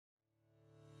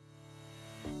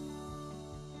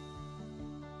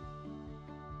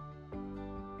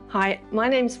Hi, my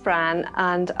name's Fran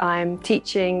and I'm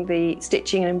teaching the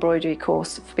Stitching and Embroidery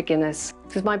course for beginners.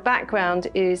 Because my background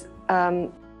is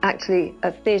actually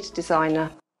a theatre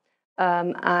designer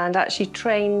and actually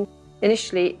trained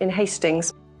initially in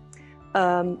Hastings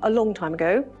a long time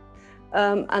ago.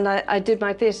 And I did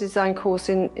my theatre design course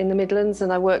in the Midlands,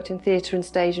 and I worked in theatre and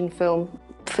stage and film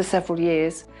for several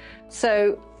years.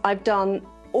 So I've done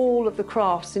all of the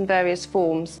crafts in various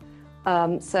forms.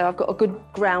 So I've got a good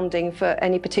grounding for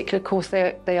any particular course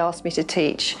they ask me to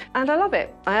teach. And I love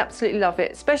it. I absolutely love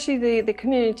it, especially the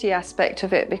community aspect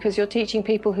of it, because you're teaching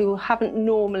people who haven't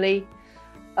normally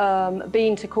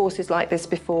been to courses like this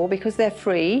before, because they're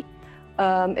free.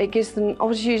 It gives them an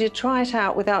opportunity to try it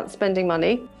out without spending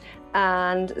money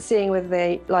and seeing whether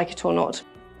they like it or not.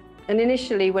 And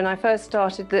initially, when I first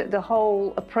started, the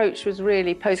whole approach was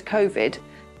really post-COVID,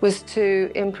 was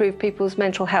to improve people's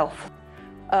mental health.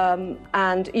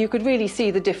 And you could really see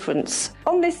the difference.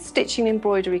 On this stitching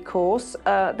embroidery course,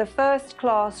 the first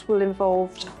class will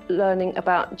involve learning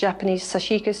about Japanese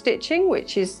sashiko stitching,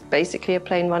 which is basically a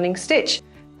plain running stitch,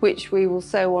 which we will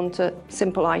sew onto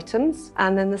simple items.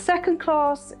 And then the second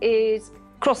class is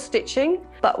cross stitching,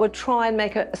 but we'll try and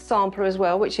make a sampler as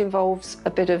well, which involves a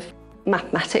bit of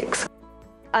mathematics.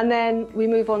 And then we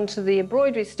move on to the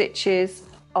embroidery stitches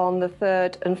on the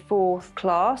third and fourth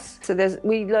class. So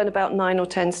we learn about 9 or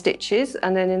 10 stitches,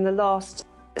 and then in the last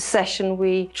session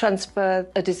we transfer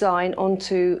a design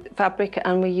onto fabric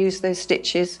and we use those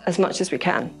stitches as much as we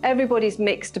can. Everybody's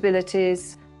mixed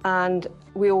abilities and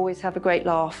we always have a great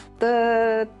laugh.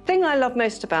 The thing I love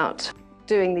most about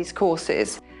doing these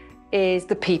courses is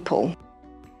the people.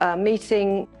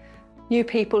 Meeting new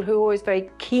people who are always very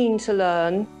keen to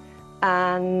learn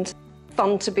and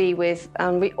fun to be with,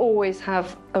 and we always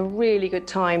have a really good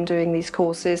time doing these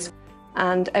courses,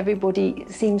 and everybody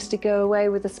seems to go away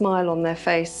with a smile on their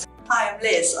face. Hi, I'm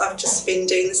Liz. I've just been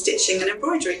doing the stitching and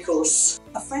embroidery course.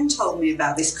 A friend told me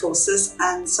about these courses,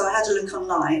 and so I had a look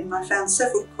online and I found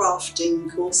several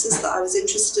crafting courses that I was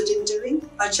interested in doing.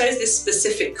 I chose this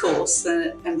specific course,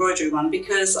 the embroidery one,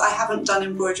 because I haven't done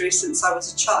embroidery since I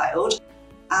was a child,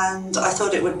 and I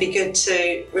thought it would be good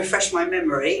to refresh my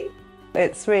memory.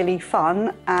 It's really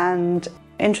fun and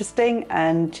interesting,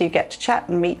 and you get to chat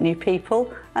and meet new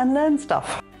people and learn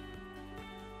stuff.